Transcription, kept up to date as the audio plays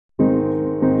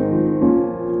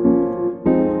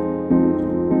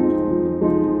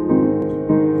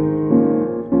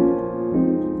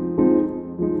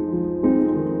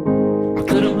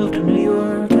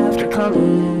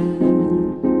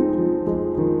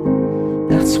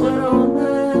That's what all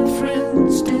my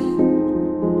friends did.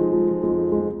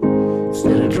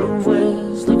 Instead I drove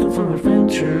west looking for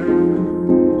adventure,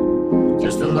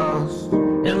 just a lost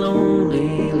and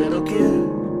lonely little kid.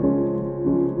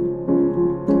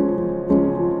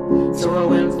 So I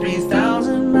went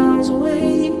 3,000 miles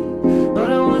away,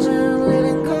 but I wasn't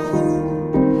letting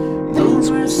go.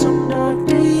 Those were some dark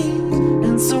days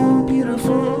and so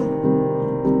beautiful,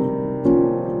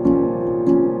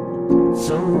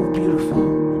 so beautiful.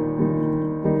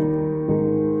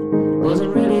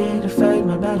 Wasn't ready to fight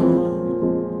my battle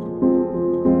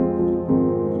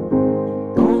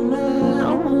on my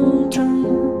own terms.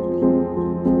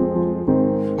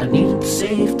 I needed the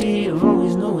safety of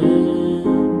always knowing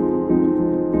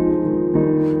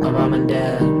my mom and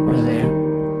dad were there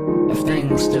if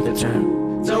things took a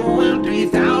turn. So I went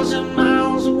 3,000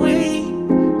 miles away,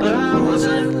 but I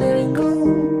wasn't letting go.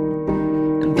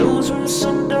 And those were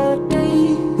some dark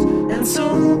days and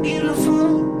so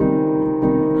beautiful.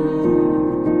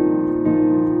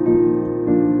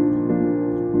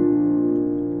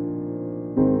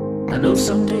 I know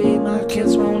someday my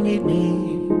kids won't need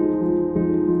me.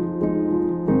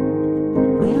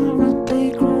 We are what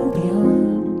they grow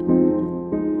beyond.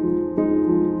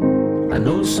 I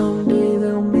know some